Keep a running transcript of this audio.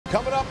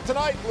Coming up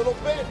tonight, a little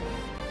bit,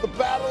 the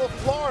Battle of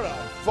Florida.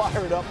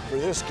 Fired up for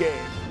this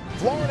game.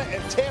 Florida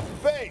and Tampa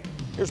Bay.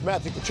 Here's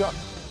Matthew Tkachuk.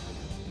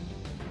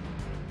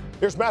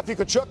 Here's Matthew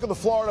Tkachuk of the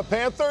Florida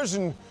Panthers,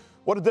 and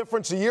what a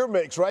difference a year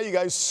makes, right? You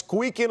guys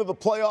squeak into the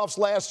playoffs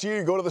last year.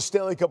 You go to the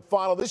Stanley Cup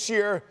final this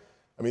year.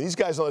 I mean, these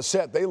guys on the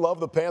set, they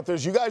love the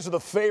Panthers. You guys are the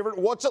favorite.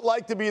 What's it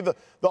like to be the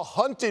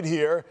hunted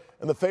here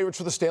and the favorites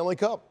for the Stanley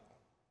Cup?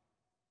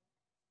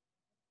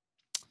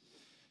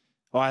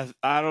 Well,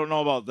 I don't know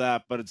about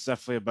that, but it's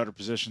definitely a better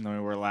position than we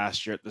were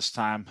last year at this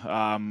time.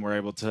 We're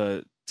able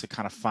to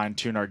kind of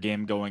fine-tune our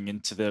game going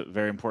into the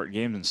very important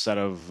games instead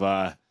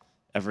of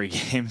every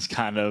game's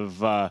kind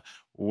of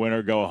win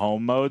or go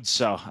home mode.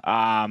 So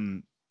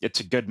it's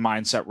a good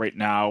mindset right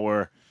now.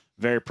 We're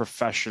very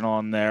professional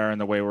in there in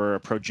the way we're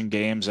approaching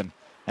games, and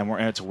we're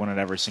in it to win it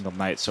every single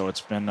night. So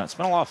it's been a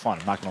lot of fun.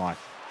 I'm not gonna lie.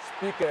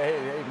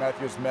 Hey,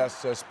 Matthew, it's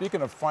Mess.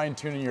 Speaking of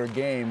fine-tuning your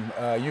game,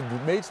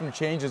 you've made some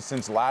changes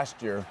since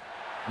last year.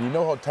 And you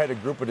know how tight a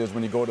group it is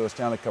when you go to the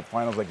Stanley Cup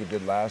Finals like you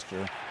did last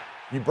year.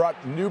 You brought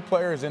new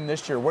players in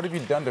this year. What have you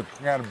done to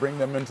kind of bring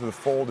them into the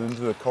fold and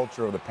into the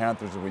culture of the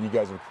Panthers and what you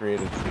guys have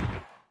created?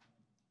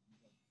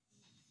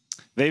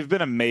 They've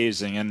been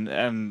amazing,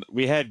 and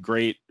we have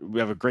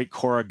a great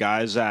core of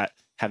guys that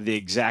have the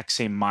exact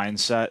same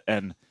mindset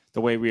and the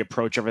way we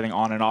approach everything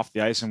on and off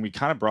the ice. And we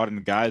kind of brought in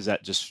guys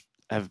that just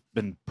have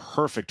been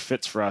perfect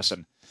fits for us.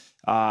 And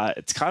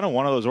it's kind of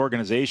one of those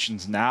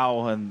organizations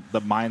now, and the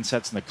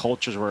mindsets and the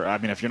cultures where, I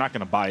mean, if you're not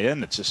going to buy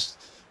in, it's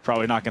just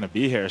probably not going to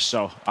be here.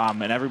 So,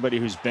 and everybody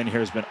who's been here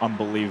has been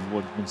unbelievable.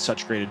 It's been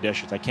such great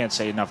additions. I can't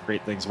say enough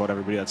great things about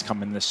everybody that's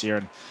come in this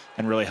year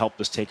and really helped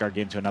us take our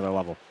game to another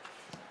level.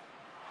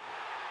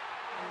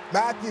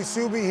 Matthew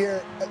Subi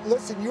here.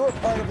 Listen, you were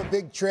part of a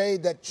big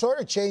trade that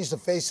sort of changed the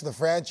face of the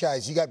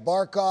franchise. You got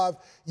Barkov,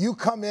 you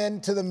come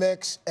into the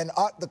mix, and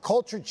the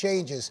culture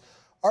changes.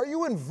 Are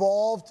you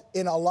involved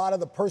in a lot of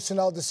the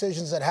personnel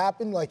decisions that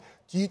happen? Like,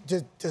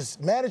 does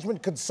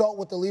management consult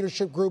with the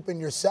leadership group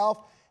and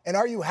yourself? And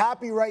are you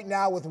happy right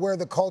now with where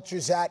the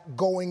culture's at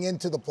going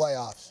into the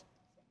playoffs?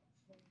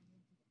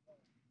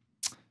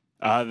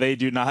 They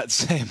do not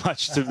say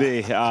much to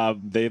me.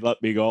 They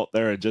let me go out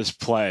there and just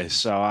play.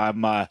 So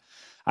I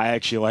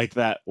actually like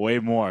that way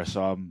more.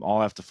 So all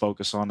I have to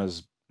focus on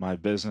is my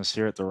business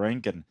here at the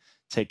rink and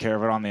take care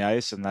of it on the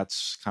ice. And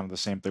that's kind of the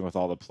same thing with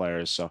all the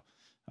players. So,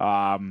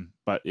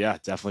 but yeah,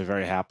 definitely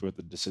very happy with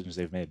the decisions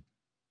they've made.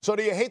 So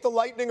do you hate the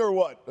Lightning or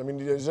what? I mean,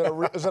 is it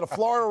a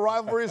Florida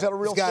rivalry? Is that a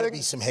real thing? There's got to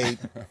be some hate.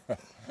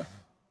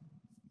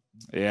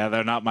 Yeah,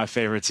 they're not my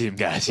favorite team,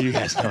 guys. You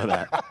guys know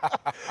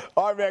that.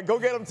 All right, man, go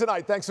get them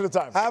tonight. Thanks for the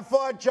time. Have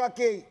fun,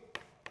 Chucky.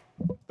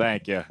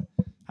 Thank you.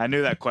 I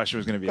knew that question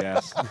was going to be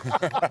asked.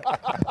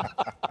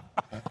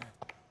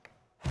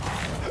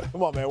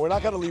 Come on, man. We're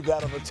not going to leave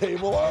that on the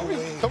table, are we?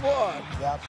 Come on. Yep.